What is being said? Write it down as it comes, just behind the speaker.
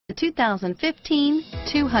The 2015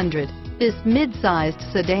 200. This mid-sized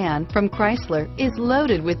sedan from Chrysler is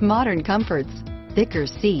loaded with modern comforts. Thicker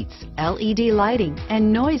seats, LED lighting,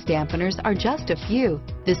 and noise dampeners are just a few.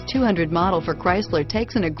 This 200 model for Chrysler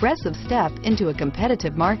takes an aggressive step into a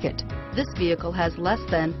competitive market. This vehicle has less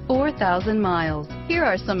than 4,000 miles. Here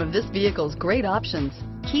are some of this vehicle's great options: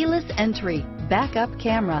 keyless entry, backup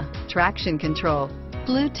camera, traction control,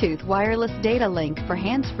 Bluetooth wireless data link for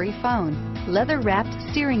hands-free phone, leather-wrapped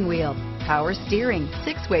steering wheel, power steering,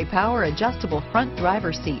 6-way power adjustable front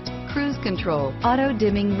driver seat, cruise control,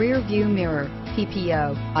 auto-dimming rear view mirror,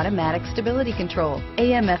 PPO, automatic stability control,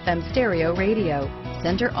 AM/FM stereo radio,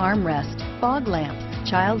 center armrest, fog lamps,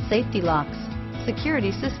 child safety locks,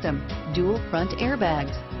 security system, dual front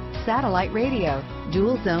airbags, satellite radio,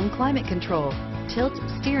 dual zone climate control, tilt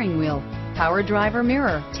steering wheel, power driver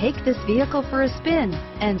mirror. Take this vehicle for a spin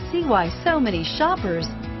and see why so many shoppers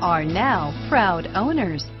are now proud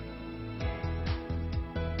owners.